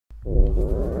Pure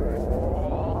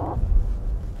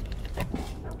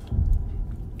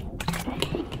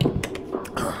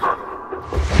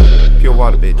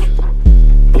water, bitch.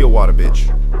 Pure water,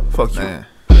 bitch. Fuck you. Man,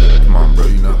 come on, bro.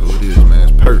 You know who it is, man.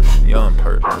 It's Purp. Young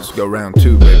Purp. Let's go round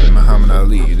two, baby. Muhammad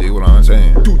Ali. You dig what I'm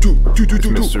saying? It's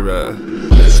Mr.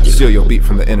 StealYoBeat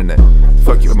from the internet.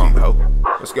 Fuck you, come on, ho.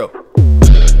 Let's go.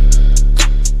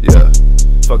 Yeah.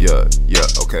 Fuck yeah. Yeah.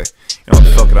 Okay. You know what?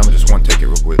 Fuck it. I'ma just one take it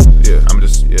real quick. Yeah. I'ma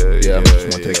just I'm just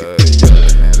one take it. Yeah.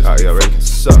 Man, this Alright, y'all ready?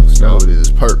 Sucks. You know who it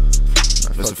is? Purp.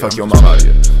 Listen, fuck your mama out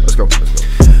here. Let's go.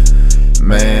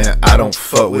 Man, I don't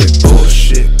fuck with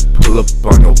bullshit. Pull up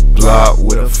on your block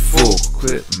with a full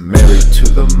clip. Married to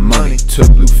the money,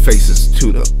 took blue faces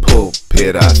to the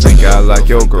pulpit. I think I like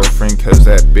your girlfriend cause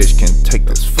that bitch can take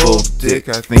this full dick.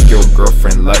 I think your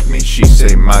girlfriend like me, she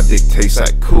say my dick tastes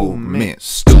like cool mint.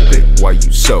 Stupid, why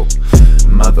you so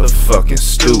motherfucking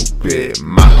stupid?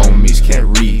 My homies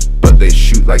can't read, but they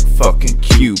shoot like fucking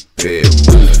Cupid.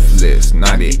 Ruthless,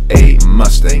 98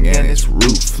 Mustang and it's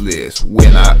ruthless.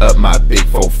 When I up my big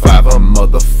 4-5, a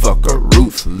motherfucker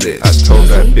ruthless. I told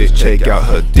that bitch take out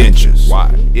her dentures. Why?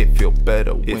 It feel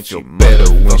better when she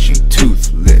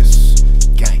toothless.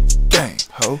 Gang, gang,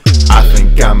 ho. I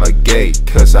think I'm a gay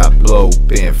cause I blow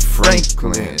Ben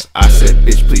Franklin. I said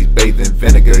bitch please bathe in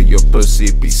vinegar, your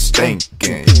pussy be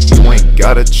stinking. You ain't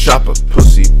got a chopper,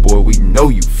 pussy boy, we know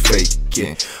you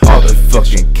faking. All the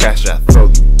fucking cash I throw,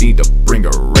 you need to bring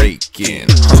a rake in,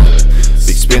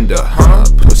 Big spender,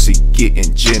 pussy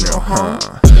getting general,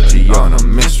 She on a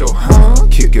menstrual,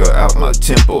 kick her out my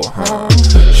temple,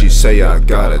 She say I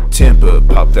got a temper,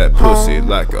 pop that pussy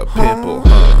like a pimple,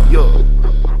 Yeah.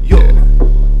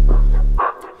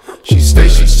 She say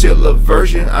she still a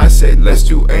virgin, I say let's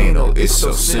do anal, it's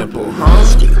so simple,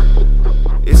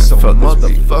 It's so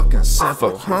motherfucking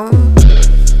simple,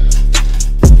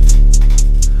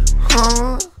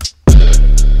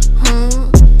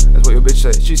 That's what your bitch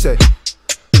say. She say,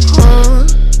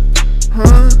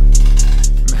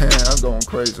 Man, I'm going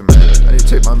crazy, man. I need to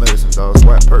take my medicine, dog.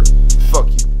 Wyatt Purp. Fuck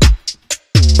you.